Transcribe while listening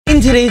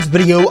In today's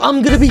video,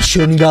 I'm gonna be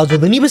showing you guys all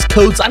the newest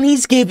codes and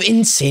these give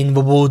insane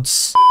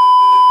rewards.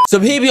 So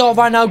here we are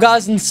right now,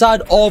 guys,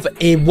 inside of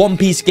a One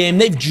Piece game.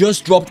 They've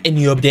just dropped a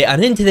new update,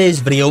 and in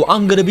today's video,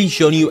 I'm going to be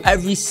showing you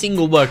every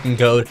single working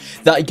code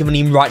that you can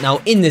redeem right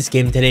now in this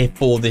game today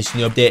for this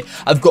new update.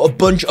 I've got a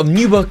bunch of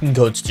new working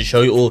codes to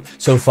show you all,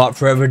 so without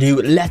further ado,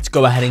 let's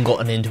go ahead and get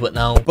on into it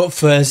now. But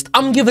first,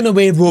 I'm giving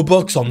away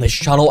Robux on this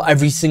channel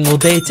every single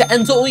day. To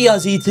enter, all you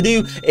guys need to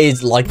do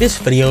is like this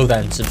video,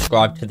 then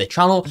subscribe to the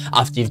channel.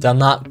 After you've done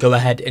that, go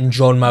ahead and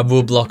join my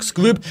Roblox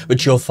group,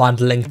 which you'll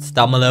find linked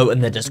down below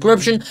in the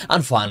description,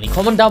 and finally,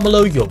 comment down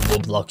below your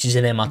Roblox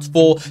username. That's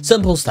 4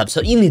 simple steps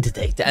that you need to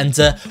take to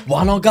enter.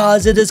 Why not,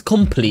 guys? It is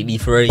completely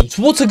free.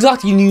 So what's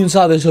exactly new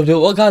inside this update?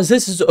 Well, guys,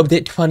 this is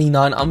update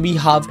 29 and we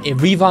have a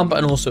revamp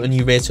and also a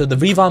new race. So the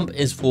revamp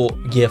is for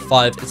year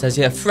 5. It says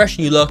here, fresh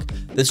new look.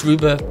 This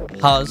revamp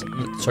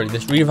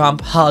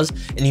has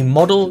a new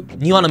model,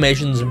 new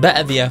animations,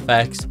 better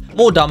VFX,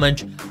 more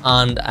damage,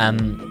 and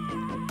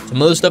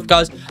some other stuff,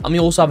 guys. And we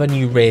also have a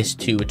new race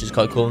too, which is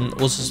quite cool, and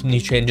also some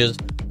new changes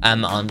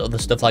and other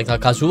stuff like that,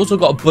 guys. We've also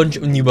got a bunch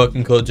of new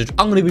working codes, which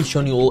I'm going to be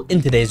showing you all in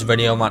today's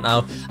video right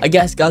now. I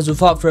guess, guys,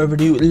 without further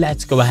ado,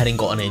 let's go ahead and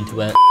get on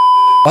into it.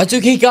 Right,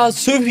 okay, guys,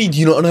 so if you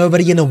do not know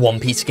already, in a One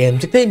Piece game,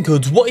 to claim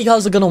codes, what you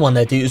guys are going to want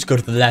to do is go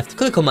to the left,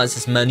 click on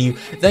this menu,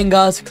 then,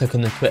 guys, click on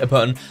the Twitter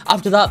button.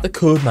 After that, the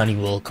code menu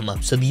will come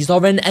up. So these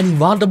are in any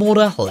random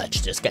order.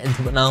 Let's just get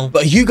into it now.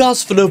 But you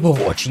guys fed up with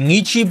watching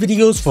YouTube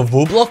videos for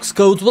Roblox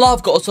codes? Well,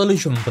 I've got a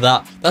solution for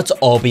that. That's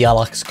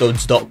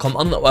rblxcodes.com.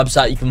 On that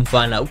website, you can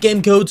find out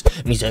game codes,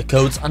 music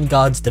codes, and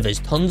guides. There is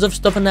tons of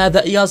stuff in there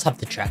that you guys have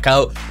to check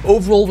out.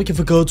 Overall, we give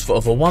for codes for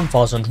over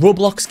 1,000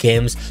 Roblox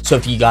games. So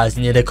if you guys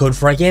need a code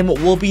for a game, it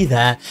will be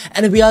there.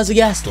 Anyway, as a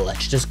guest,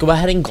 let's just go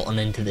ahead and get on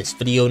into this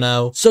video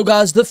now. So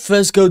guys, the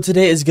first code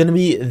today is going to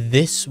be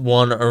this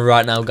one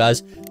right now,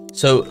 guys.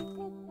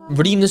 So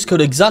redeem this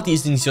code exactly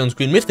as you see on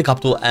screen with the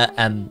capital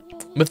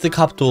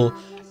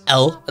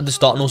L at the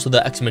start and also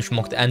the exclamation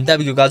mark at the end. There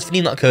we go, guys.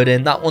 Redeem that code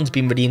in. That one's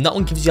been redeemed. That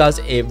one gives you guys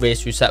a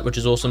race reset, which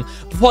is awesome.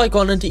 Before I go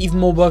on into even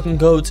more working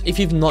codes, if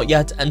you've not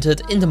yet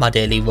entered into my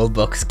daily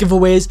Roblox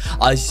giveaways,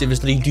 I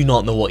seriously do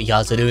not know what you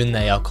guys are doing.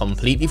 They are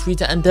completely free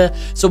to enter,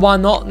 so why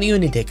not? You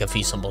only take a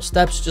few simple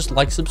steps. Just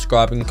like,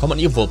 subscribe, and comment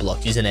your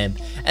Roblox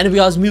username. Anyway,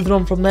 guys, moving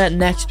on from there,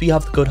 next we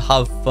have the code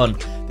Have Fun.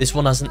 This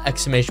one has an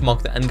exclamation mark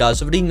at the end, guys.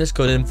 So redeem this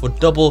code in for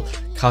double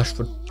cash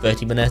for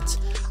 30 minutes.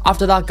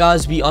 After that,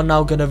 guys, we are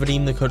now going to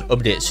redeem the code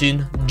Update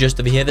Soon. Just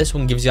over here, this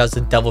one gives you guys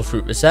the Devil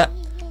Fruit reset.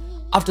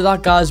 After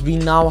that, guys, we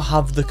now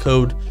have the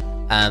code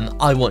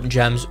I Want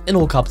Gems in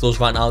all capitals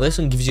right now. This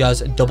one gives you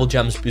guys a double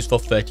gems boost for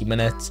 30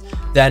 minutes.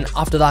 Then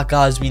after that,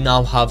 guys, we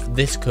now have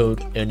this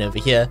code in over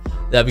here.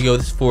 There we go.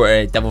 This is for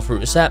a Devil Fruit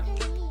reset.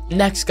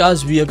 Next,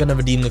 guys, we are going to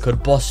redeem the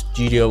code Boss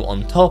Studio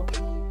on top.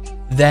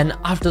 Then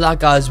after that,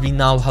 guys, we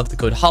now have the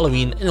code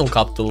Halloween in all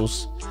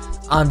capitals.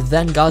 And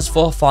then, guys,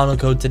 for our final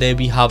code today,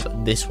 we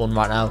have this one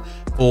right now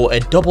for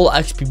a double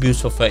XP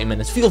boost for 30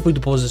 minutes. Feel free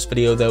to pause this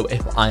video, though,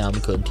 if I am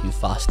going too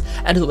fast.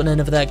 And at the end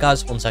of there,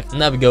 guys, 1 second.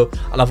 There we go.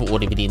 And I've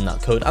already redeemed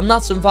that code. And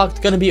that's, in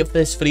fact, going to be it for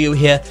this video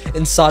here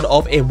inside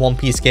of a One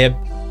Piece game.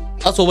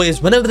 As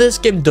always, whenever this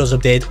game does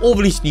update or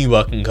release new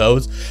working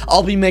codes,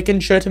 I'll be making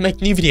sure to make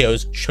new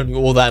videos showing you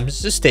all them,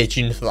 so stay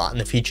tuned for that in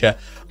the future.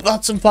 But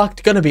that's in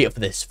fact going to be it for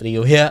this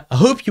video here. I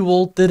hope you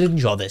all did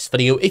enjoy this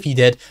video. If you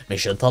did, make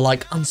sure to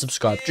like and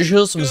subscribe to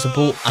show some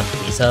support, and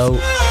peace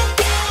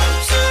out.